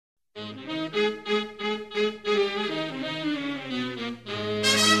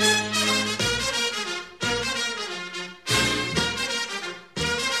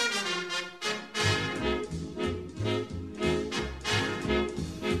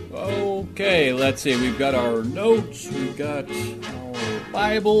Okay, let's see. We've got our notes. We've got our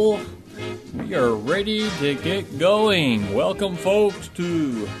Bible. We are ready to get going. Welcome, folks,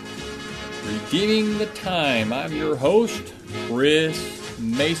 to Redeeming the Time. I'm your host, Chris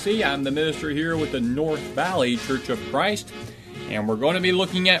Macy. I'm the minister here with the North Valley Church of Christ, and we're going to be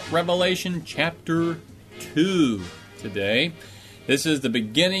looking at Revelation chapter 2 today. This is the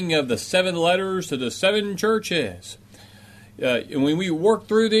beginning of the 7 letters to the 7 churches. And when we work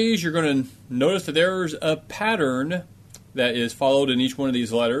through these, you're going to notice that there's a pattern that is followed in each one of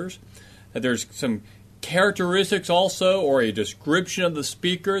these letters. That there's some characteristics also, or a description of the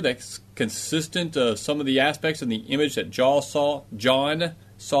speaker that's consistent to some of the aspects in the image that John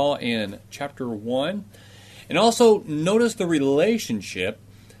saw in chapter 1. And also notice the relationship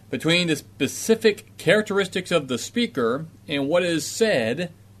between the specific characteristics of the speaker and what is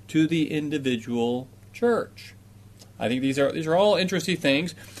said to the individual church. I think these are all interesting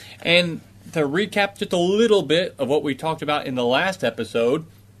things. And to recap just a little bit of what we talked about in the last episode,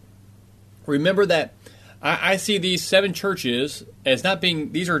 remember that I see these 7 churches as not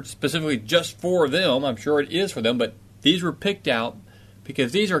being, these are specifically just for them. I'm sure it is for them, but these were picked out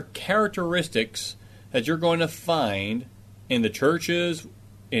because these are characteristics that you're going to find in the churches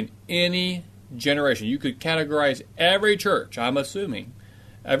in any generation. You could categorize every church, I'm assuming,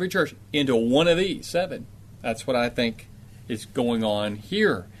 every church into one of these 7. That's what I think is going on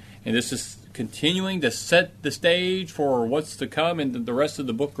here. And this is continuing to set the stage for what's to come in the rest of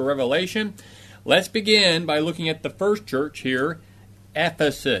the book of Revelation. Let's begin by looking at the first church here,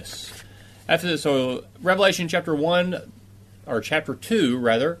 Ephesus. So Revelation chapter 1, or chapter 2,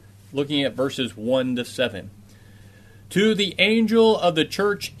 rather, looking at verses 1 to 7. To the angel of the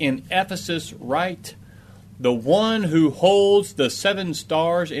church in Ephesus write, the one who holds the 7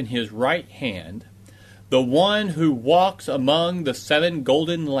 stars in his right hand, the one who walks among the 7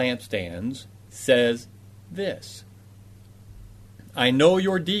 golden lampstands, says this, I know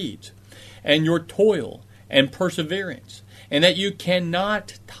your deeds, and your toil, and perseverance, and that you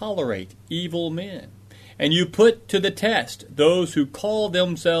cannot tolerate evil men. And you put to the test those who call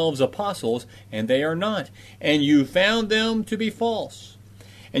themselves apostles, and they are not, and you found them to be false.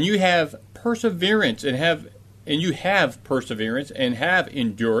 And you have perseverance, and have endured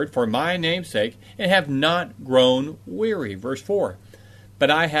for my name's sake, and have not grown weary. Verse 4,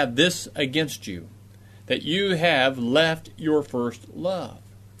 but I have this against you, that you have left your first love.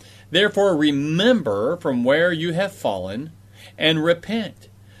 Therefore remember from where you have fallen, and repent.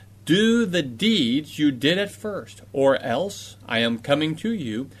 Do the deeds you did at first, or else I am coming to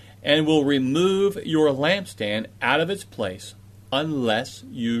you, and will remove your lampstand out of its place, unless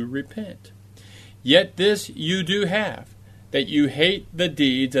you repent. Yet this you do have, that you hate the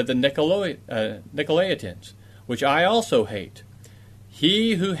deeds of the Nicolaitans, which I also hate.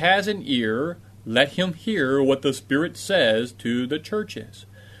 He who has an ear, let him hear what the Spirit says to the churches.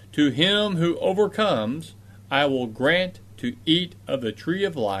 To him who overcomes, I will grant to eat of the tree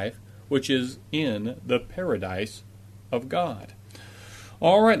of life, which is in the paradise of God.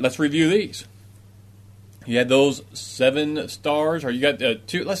 All right, let's review these. You had those 7 stars, or you got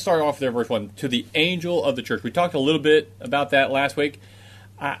 2. Let's start off there, verse 1. To the angel of the church. We talked a little bit about that last week.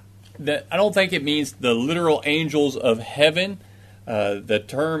 I don't think it means the literal angels of heaven. The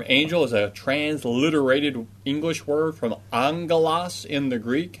term angel is a transliterated English word from angelos in the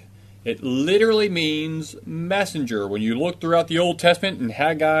Greek. It literally means messenger. When you look throughout the Old Testament in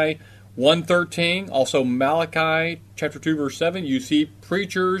Haggai 1:13, also Malachi chapter 2 verse 7, you see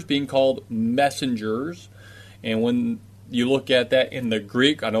preachers being called messengers. And when you look at that in the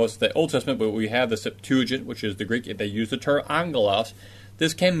Greek, I know it's the Old Testament, but we have the Septuagint, which is the Greek. They use the term angelos.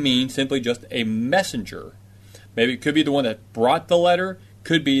 This can mean simply just a messenger. Maybe it could be the one that brought the letter,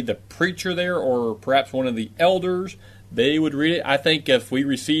 could be the preacher there, or perhaps one of the elders. They would read it. I think if we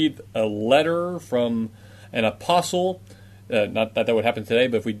received a letter from an apostle, not that would happen today,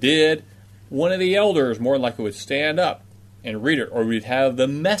 but if we did, one of the elders more than likely would stand up and read it, or we'd have the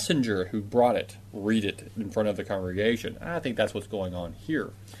messenger who brought it read it in front of the congregation. I think that's what's going on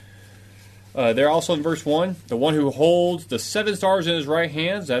here. There also in verse 1, the one who holds the 7 stars in his right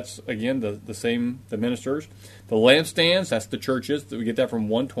hands, that's again the same, the ministers. The lampstands, that's the churches. We get that from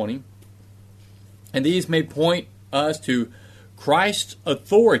 120. And these may point us to Christ's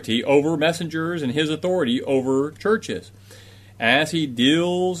authority over messengers and his authority over churches, as he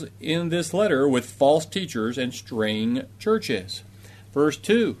deals in this letter with false teachers and straying churches. Verse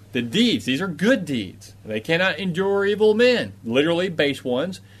 2, the deeds. These are good deeds. They cannot endure evil men, literally base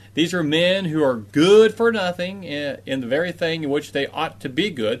ones. These are men who are good for nothing in the very thing in which they ought to be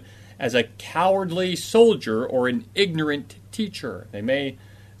good, as a cowardly soldier or an ignorant teacher. They may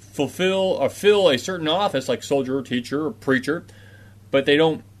fulfill or fill a certain office like soldier, teacher, or preacher, but they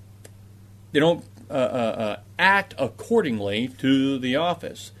don't act accordingly to the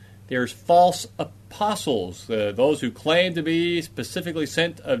office. There's false apostles, those who claim to be specifically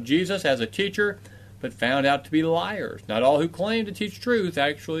sent of Jesus as a teacher, but found out to be liars. Not all who claim to teach truth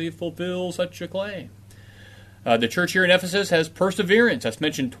actually fulfill such a claim. The church here in Ephesus has perseverance. That's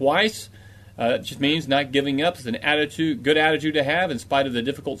mentioned twice. It just means not giving up. It's an good attitude to have in spite of the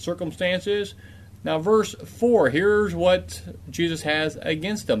difficult circumstances. Now, verse 4, here's what Jesus has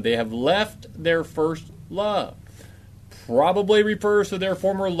against them. They have left their first love. Probably refers to their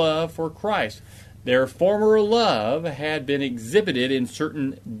former love for Christ. Their former love had been exhibited in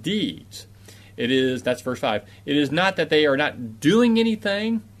certain deeds. That's verse 5. It is not that they are not doing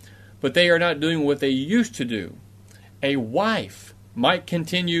anything, but they are not doing what they used to do. A wife might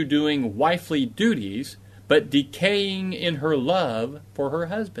continue doing wifely duties, but decaying in her love for her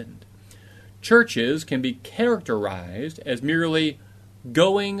husband. Churches can be characterized as merely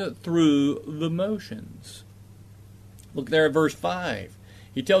going through the motions. Look there at verse 5.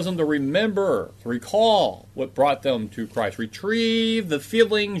 He tells them to remember, to recall what brought them to Christ. Retrieve the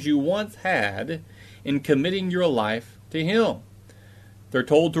feelings you once had in committing your life to Him. They're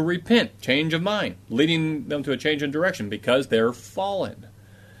told to repent, change of mind, leading them to a change in direction because they're fallen.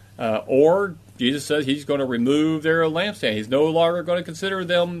 Or Jesus says He's going to remove their lampstand. He's no longer going to consider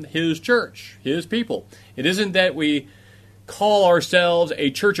them His church, His people. It isn't that we call ourselves a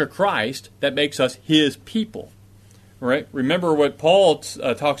church of Christ that makes us His people. Right? Remember what Paul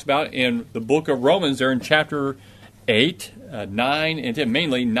talks about in the book of Romans there in chapter 8, 9, and 10,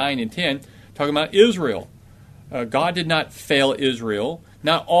 mainly 9 and 10, talking about Israel. God did not fail Israel.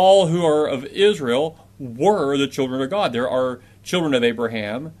 Not all who are of Israel were the children of God. There are children of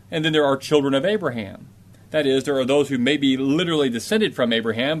Abraham, and then there are children of Abraham. That is, there are those who may be literally descended from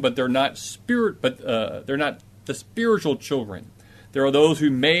Abraham, but they're not they're not the spiritual children. There are those who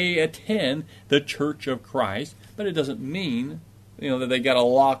may attend the church of Christ, but it doesn't mean, that they got a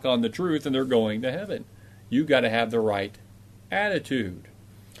lock on the truth and they're going to heaven. You got to have the right attitude.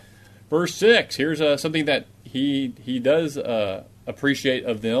 Verse 6. Here's something that he does appreciate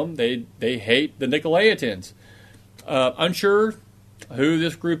of them. They hate the Nicolaitans. Unsure who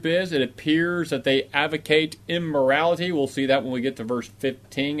this group is. It appears that they advocate immorality. We'll see that when we get to verse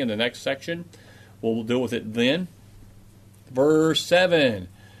 15 in the next section. We'll deal with it then. Verse 7.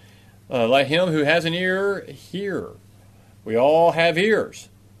 Let him who has an ear hear. We all have ears.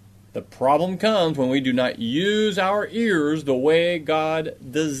 The problem comes when we do not use our ears the way God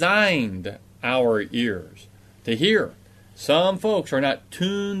designed our ears to hear. Some folks are not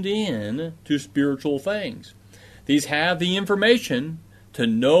tuned in to spiritual things. These have the information to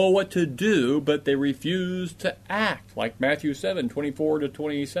know what to do, but they refuse to act, like Matthew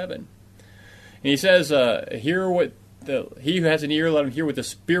 7:24-27. And he says, hear what he who has an ear, let him hear what the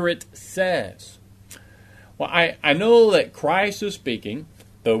Spirit says. Well, I know that Christ is speaking.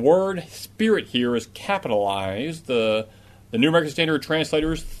 The word Spirit here is capitalized. The New American Standard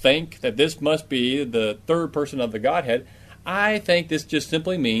translators think that this must be the third person of the Godhead. I think this just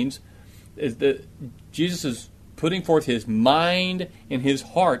simply means is that Jesus is putting forth His mind and His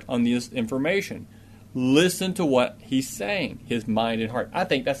heart on this information. Listen to what He's saying, His mind and heart. I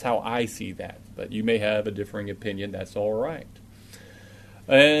think that's how I see that. But you may have a differing opinion. That's all right.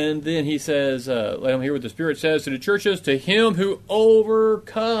 And then he says, let him hear what the Spirit says to the churches. To him who overcoming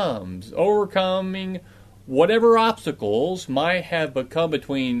whatever obstacles might have become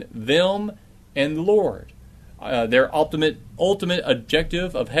between them and the Lord. Their ultimate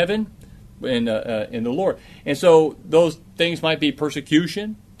objective of heaven in the Lord. And so those things might be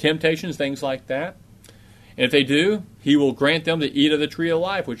persecution, temptations, things like that. And if they do, He will grant them to eat of the tree of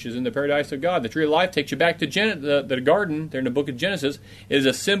life, which is in the paradise of God. The tree of life takes you back to the garden there in the book of Genesis. It is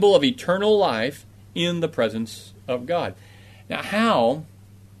a symbol of eternal life in the presence of God. Now, how,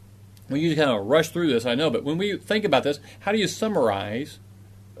 we usually kind of rush through this, I know, but when we think about this, how do you summarize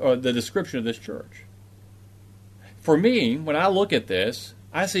the description of this church? For me, when I look at this,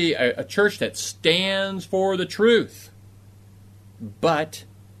 I see a church that stands for the truth, but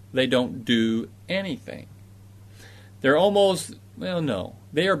they don't do anything. They're almost,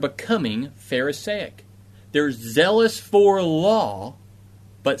 they are becoming Pharisaic. They're zealous for law,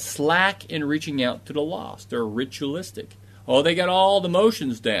 but slack in reaching out to the lost. They're ritualistic. Oh, they got all the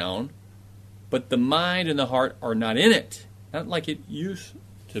motions down, but the mind and the heart are not in it. not like it used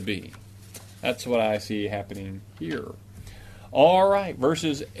to be. That's what I see happening here. All right,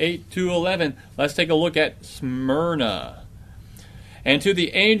 verses 8 to 11. Let's take a look at Smyrna. And to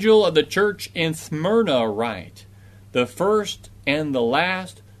the angel of the church in Smyrna write, the first and the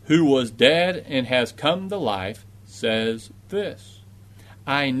last, who was dead and has come to life, says this,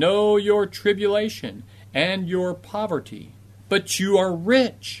 I know your tribulation and your poverty, but you are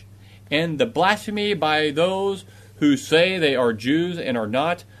rich, and the blasphemy by those who say they are Jews and are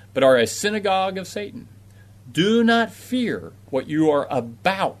not, but are a synagogue of Satan. Do not fear what you are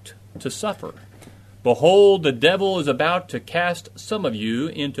about to suffer. Behold, the devil is about to cast some of you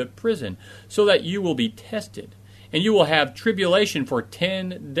into prison, so that you will be tested, and you will have tribulation for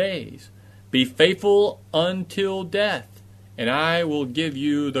 10 days. Be faithful until death, and I will give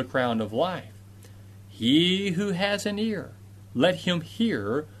you the crown of life. He who has an ear, let him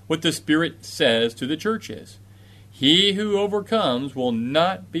hear what the Spirit says to the churches. He who overcomes will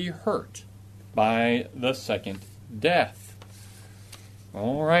not be hurt by the second death.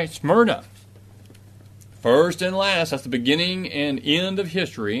 All right, Smyrna. First and last, that's the beginning and end of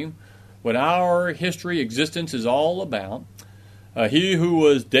history, what our history existence is all about. He who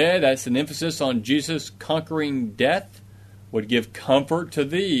was dead, that's an emphasis on Jesus conquering death, would give comfort to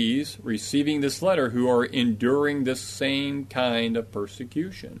these receiving this letter who are enduring this same kind of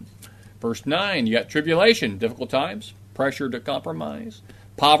persecution. Verse 9, you got tribulation, difficult times, pressure to compromise,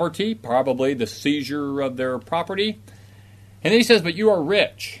 poverty, probably the seizure of their property. And then he says, but you are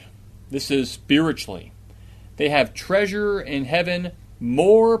rich. This is spiritually. They have treasure in heaven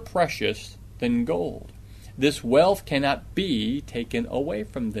more precious than gold. This wealth cannot be taken away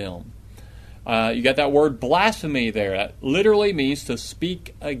from them. You got that word blasphemy there. That literally means to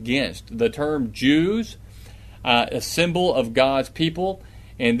speak against. The term Jews, a symbol of God's people.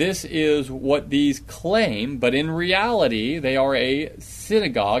 And this is what these claim, but in reality, they are a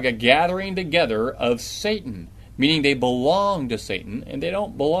synagogue, a gathering together of Satan, meaning they belong to Satan and they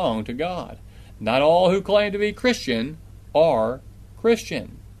don't belong to God. Not all who claim to be Christian are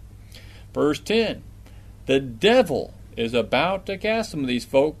Christian. Verse 10, the devil is about to cast some of these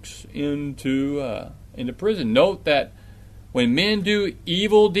folks into prison. Note that when men do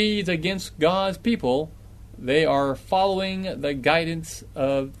evil deeds against God's people, they are following the guidance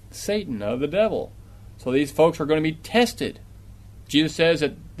of Satan, of the devil. So these folks are going to be tested. Jesus says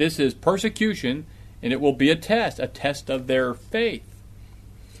that this is persecution, and it will be a test of their faith.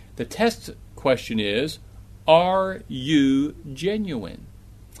 The test question is, are you genuine?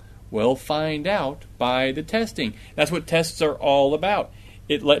 We'll find out by the testing. That's what tests are all about.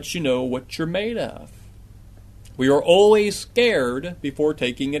 It lets you know what you're made of. We are always scared before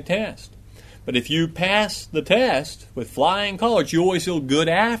taking a test. But if you pass the test with flying colors, you always feel good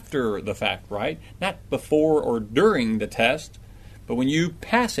after the fact, right? Not before or during the test, but when you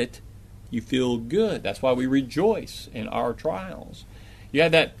pass it, you feel good. That's why we rejoice in our trials. You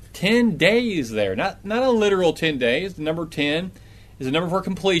have that 10 days there, not a literal 10 days. The number 10 is a number for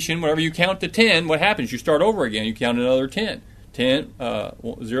completion. Whenever you count to 10, what happens? You start over again. You count another 10. 0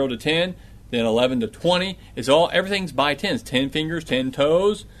 to 10, then 11 to 20. Everything's by tens. 10 fingers, 10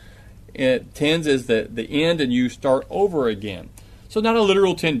 toes. Tens is the end, and you start over again. So not a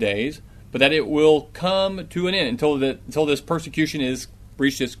literal 10 days, but that it will come to an end until this persecution is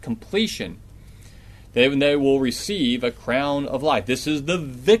reached its completion. Then they will receive a crown of life. This is the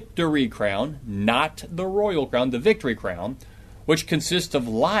victory crown, not the royal crown, the victory crown, which consists of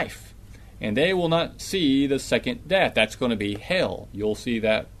life. And they will not see the second death. That's going to be hell. You'll see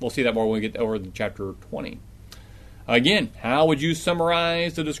that. We'll see that more when we get over to chapter 20. Again, how would you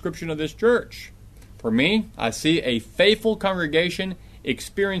summarize the description of this church? For me, I see a faithful congregation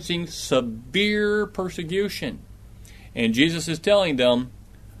experiencing severe persecution. And Jesus is telling them,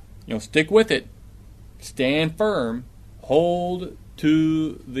 stick with it. Stand firm. Hold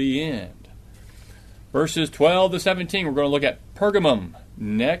to the end. Verses 12 to 17, we're going to look at Pergamum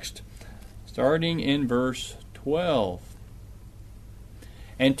next, starting in verse 12.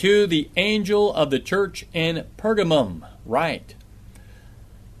 And to the angel of the church in Pergamum write,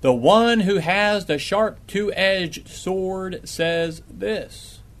 the one who has the sharp two-edged sword says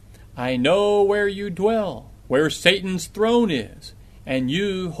this, I know where you dwell, where Satan's throne is, and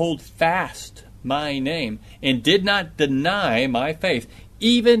you hold fast my name, and did not deny my faith,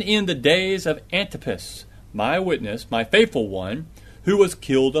 even in the days of Antipas, my witness, my faithful one, who was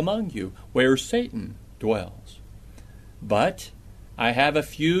killed among you, where Satan dwells. But I have a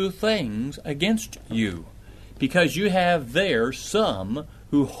few things against you, because you have there some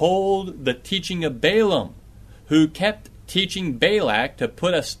who hold the teaching of Balaam, who kept teaching Balak to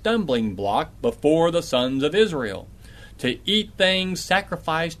put a stumbling block before the sons of Israel, to eat things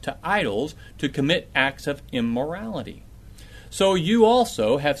sacrificed to idols, to commit acts of immorality. So you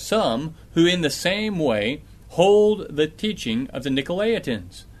also have some who in the same way hold the teaching of the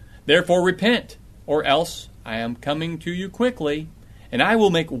Nicolaitans. Therefore repent, or else I am coming to you quickly, and I will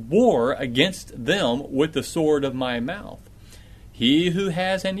make war against them with the sword of my mouth. He who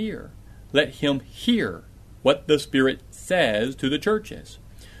has an ear, let him hear what the Spirit says to the churches.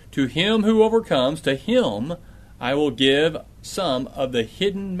 To him who overcomes, to him I will give some of the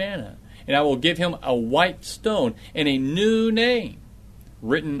hidden manna, and I will give him a white stone and a new name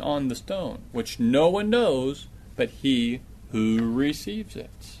written on the stone, which no one knows but he who receives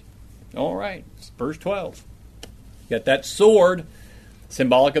it. All right, verse 12. You got that sword,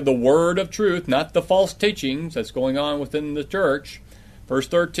 symbolic of the word of truth, not the false teachings that's going on within the church. Verse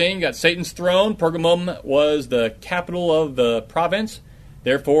 13, you got Satan's throne. Pergamum was the capital of the province,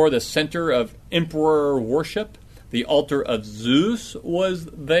 therefore the center of emperor worship. The altar of Zeus was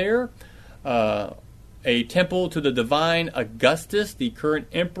there. A temple to the divine Augustus, the current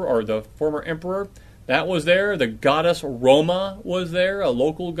emperor, or the former emperor, that was there. The goddess Roma was there, a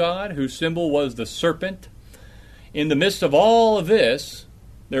local god whose symbol was the serpent. In the midst of all of this,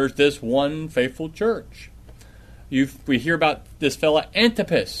 there's this one faithful church. We hear about this fella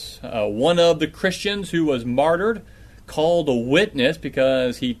Antipas, one of the Christians who was martyred, called a witness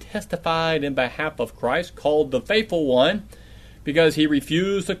because he testified in behalf of Christ, called the faithful one because he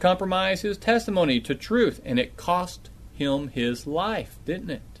refused to compromise his testimony to truth, and it cost him his life,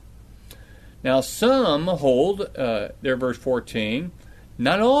 didn't it? Now some hold, there verse 14,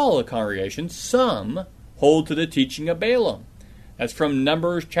 not all the congregation, some hold to the teaching of Balaam. That's from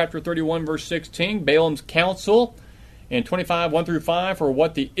Numbers chapter 31, verse 16, Balaam's counsel, and 25, 1 through 5, for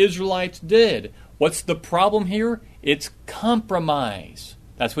what the Israelites did. What's the problem here? It's compromise.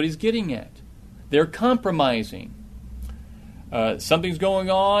 That's what he's getting at. They're compromising. Something's going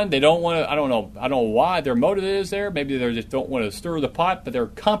on. They don't want to, I don't know why their motive is there. Maybe they just don't want to stir the pot, but they're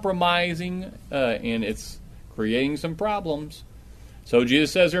compromising, and it's creating some problems. So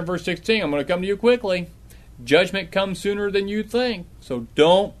Jesus says here in verse 16, I'm going to come to you quickly. Judgment comes sooner than you think. So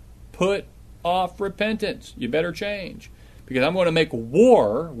don't put off repentance. You better change. Because I'm going to make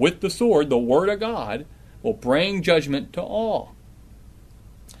war with the sword, the word of God, will bring judgment to all.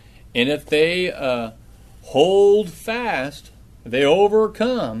 And if they hold fast, if they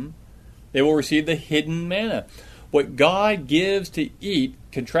overcome, they will receive the hidden manna. What God gives to eat,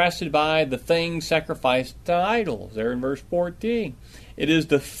 contrasted by the things sacrificed to idols, there in verse 14. It is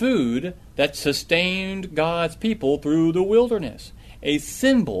the food that sustained God's people through the wilderness, a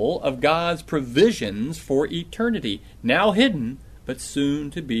symbol of God's provisions for eternity, now hidden, but soon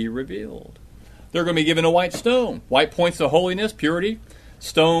to be revealed. They're going to be given a white stone. White points to holiness, purity.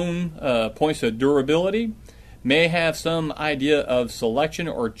 Stone points to durability. May have some idea of selection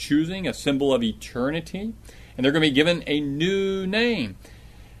or choosing, a symbol of eternity. And they're going to be given a new name.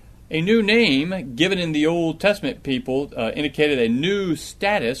 A new name given in the Old Testament people indicated a new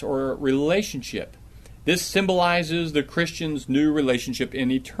status or relationship. This symbolizes the Christian's new relationship in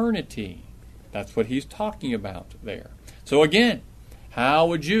eternity. That's what he's talking about there. So again, how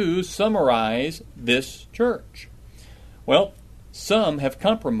would you summarize this church? Well, some have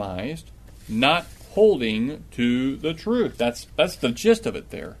compromised, not holding to the truth. That's the gist of it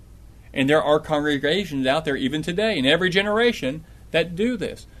there. And there are congregations out there even today, in every generation, that do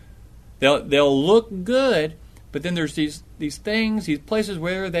this. They'll look good, but then there's these things, these places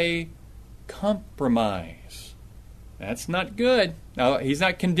where they compromise. That's not good. Now, he's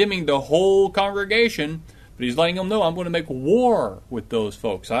not condemning the whole congregation, but he's letting them know, I'm going to make war with those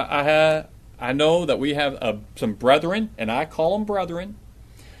folks. I know that we have some brethren, and I call them brethren,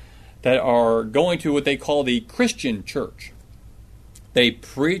 that are going to what they call the Christian church. They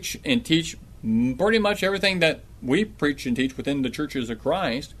preach and teach pretty much everything that we preach and teach within the churches of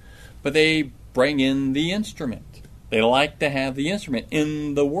Christ, but they bring in the instrument. They like to have the instrument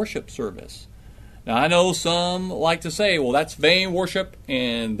in the worship service. Now, I know some like to say, well, that's vain worship,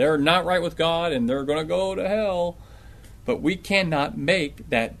 and they're not right with God, and they're going to go to hell. But we cannot make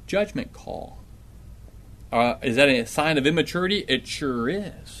that judgment call. Is that a sign of immaturity? It sure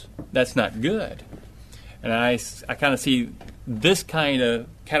is. That's not good. And I kind of see this kind of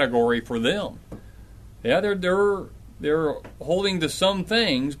category for them. Yeah, they're holding to some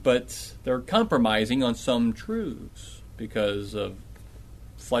things, but they're compromising on some truths because of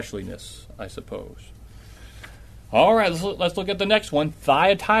fleshliness, I suppose. All right, let's look at the next one,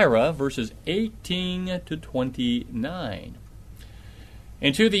 Thyatira, verses 18 to 29.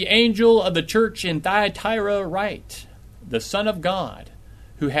 And to the angel of the church in Thyatira write, the Son of God,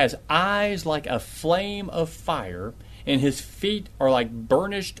 who has eyes like a flame of fire, and his feet are like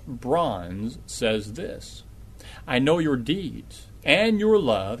burnished bronze, says this: I know your deeds, and your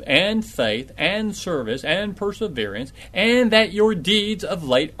love, and faith, and service, and perseverance, and that your deeds of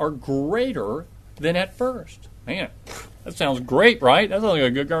late are greater than at first. Man, that sounds great, right? That sounds like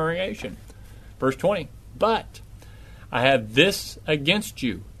a good congregation. Verse 20, but I have this against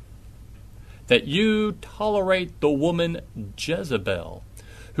you, that you tolerate the woman Jezebel,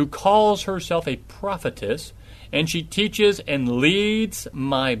 who calls herself a prophetess, and she teaches and leads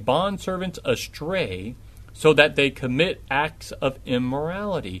my bondservants astray, so that they commit acts of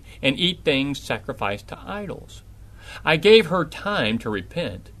immorality and eat things sacrificed to idols. I gave her time to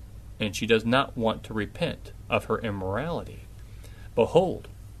repent, and she does not want to repent of her immorality. Behold,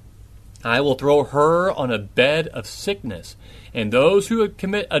 I will throw her on a bed of sickness, and those who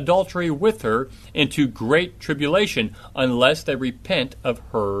commit adultery with her into great tribulation, unless they repent of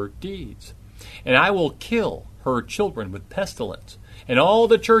her deeds. And I will kill her children with pestilence, and all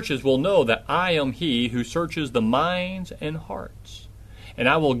the churches will know that I am he who searches the minds and hearts. And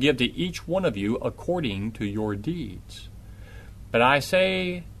I will give to each one of you according to your deeds. But I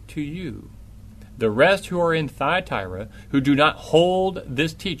say to you, the rest who are in Thyatira, who do not hold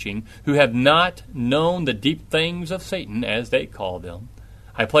this teaching, who have not known the deep things of Satan, as they call them,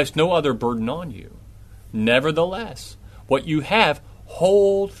 I place no other burden on you. Nevertheless, what you have,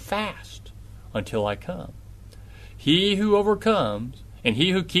 hold fast until I come. He who overcomes, and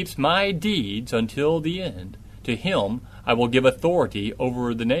he who keeps my deeds until the end, to him I will give authority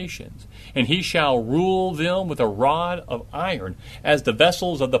over the nations, and he shall rule them with a rod of iron, as the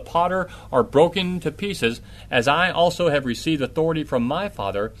vessels of the potter are broken to pieces, as I also have received authority from my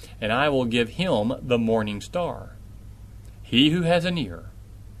Father, and I will give him the morning star. He who has an ear,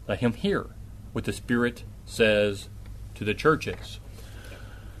 let him hear what the Spirit says to the churches.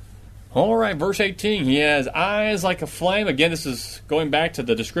 All right, verse 18, he has eyes like a flame. Again, this is going back to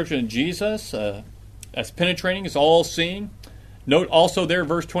the description of Jesus. That's penetrating, it's all-seeing. Note also there,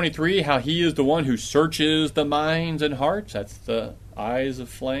 verse 23, how he is the one who searches the minds and hearts. That's the eyes of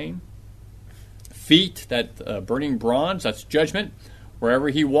flame. Feet, that burning bronze, that's judgment. Wherever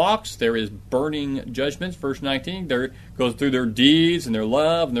he walks, there is burning judgments. Verse 19, there goes through their deeds and their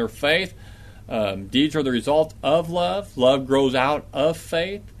love and their faith. Deeds are the result of love. Love grows out of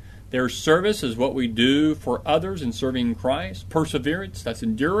faith. Their service is what we do for others in serving Christ. Perseverance, that's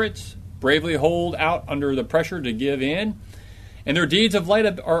endurance. Bravely hold out under the pressure to give in. And their deeds of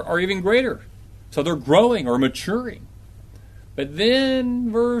late are even greater. So they're growing or maturing. But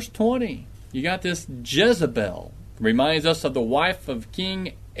then, verse 20, you got this Jezebel. Reminds us of the wife of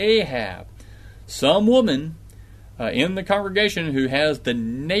King Ahab. Some woman in the congregation who has the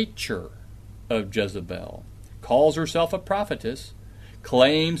nature of Jezebel. Calls herself a prophetess.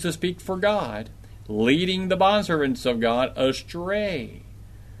 Claims to speak for God. Leading the bondservants of God astray.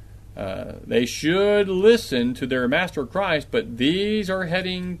 They should listen to their master Christ, but these are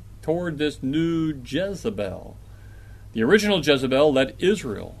heading toward this new Jezebel. The original Jezebel led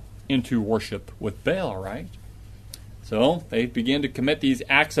Israel into worship with Baal, right? So they begin to commit these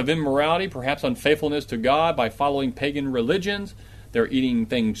acts of immorality, perhaps unfaithfulness to God, by following pagan religions. They're eating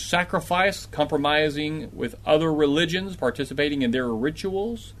things sacrificed, compromising with other religions, participating in their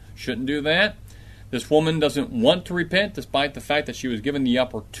rituals. Shouldn't do that. This woman doesn't want to repent, despite the fact that she was given the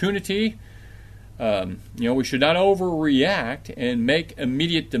opportunity. We should not overreact and make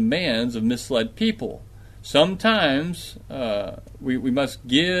immediate demands of misled people. Sometimes some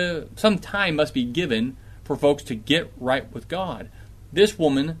time must be given for folks to get right with God. This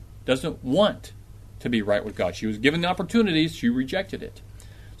woman doesn't want to be right with God. She was given the opportunities, she rejected it.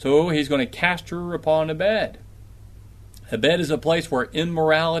 So he's going to cast her upon a bed. A bed is a place where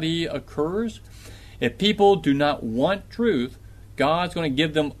immorality occurs. If people do not want truth, God's going to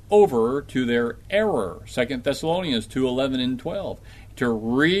give them over to their error. 2 Thessalonians 2:11 and 12. To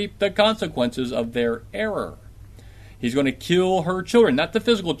reap the consequences of their error. He's going to kill her children, not the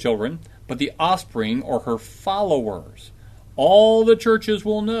physical children, but the offspring or her followers. All the churches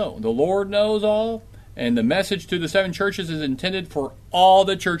will know. The Lord knows all, and the message to the 7 churches is intended for all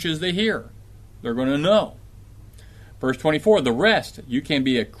the churches they hear. They're going to know. Verse 24, the rest, you can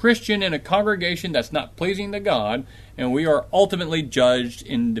be a Christian in a congregation that's not pleasing to God, and we are ultimately judged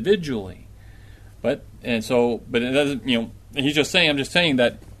individually. But it doesn't, he's just saying, I'm just saying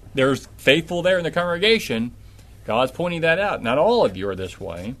that there's faithful there in the congregation. God's pointing that out. Not all of you are this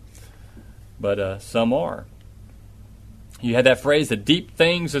way, but some are. You had that phrase, the deep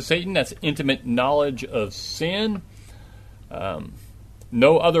things of Satan, that's intimate knowledge of sin.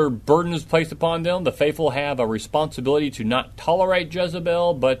 No other burdens placed upon them. The faithful have a responsibility to not tolerate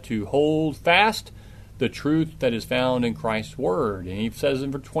Jezebel, but to hold fast the truth that is found in Christ's Word. And he says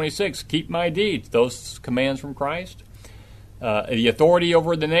in verse 26, keep my deeds, those commands from Christ. The authority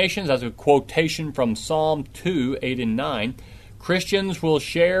over the nations, that's a quotation from Psalm 2, 8 and 9. Christians will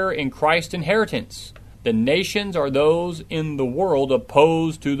share in Christ's inheritance. The nations are those in the world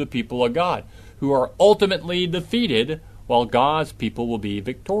opposed to the people of God, who are ultimately defeated, while God's people will be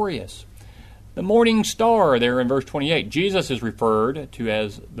victorious. The morning star there in verse 28, Jesus is referred to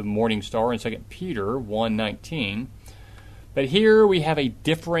as the morning star in 2 Peter 1:19. But here we have a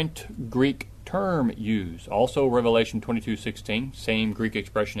different Greek term used. Also Revelation 22:16, same Greek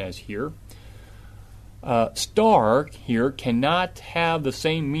expression as here. Star here cannot have the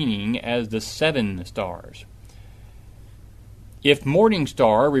same meaning as the 7 stars. If morning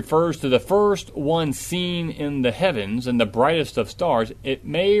star refers to the first one seen in the heavens and the brightest of stars, it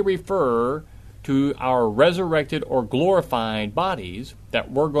may refer to our resurrected or glorified bodies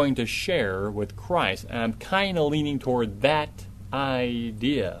that we're going to share with Christ. And I'm kind of leaning toward that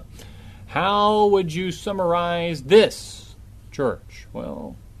idea. How would you summarize this, church?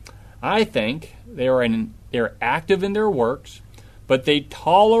 Well, I think they're active in their works, but they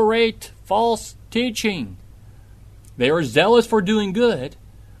tolerate false teaching. They are zealous for doing good,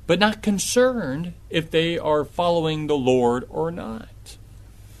 but not concerned if they are following the Lord or not.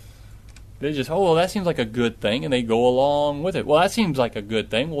 They just, oh, well, that seems like a good thing, and they go along with it. Well, that seems like a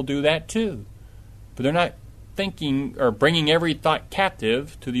good thing. We'll do that too. But they're not thinking or bringing every thought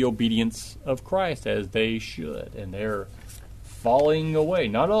captive to the obedience of Christ as they should. And they're falling away.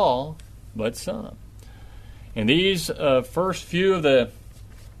 Not all, but some. And these first few of the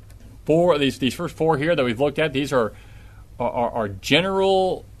four, these first 4 here that we've looked at, these are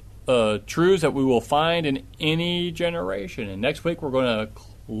general truths that we will find in any generation. And next week we're going to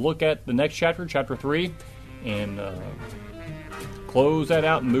look at the next chapter, chapter 3, and close that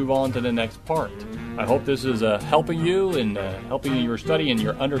out and move on to the next part. I hope this is helping you and helping in your study and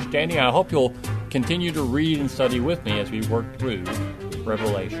your understanding. I hope you'll continue to read and study with me as we work through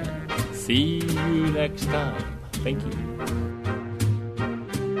Revelation. See you next time. Thank you.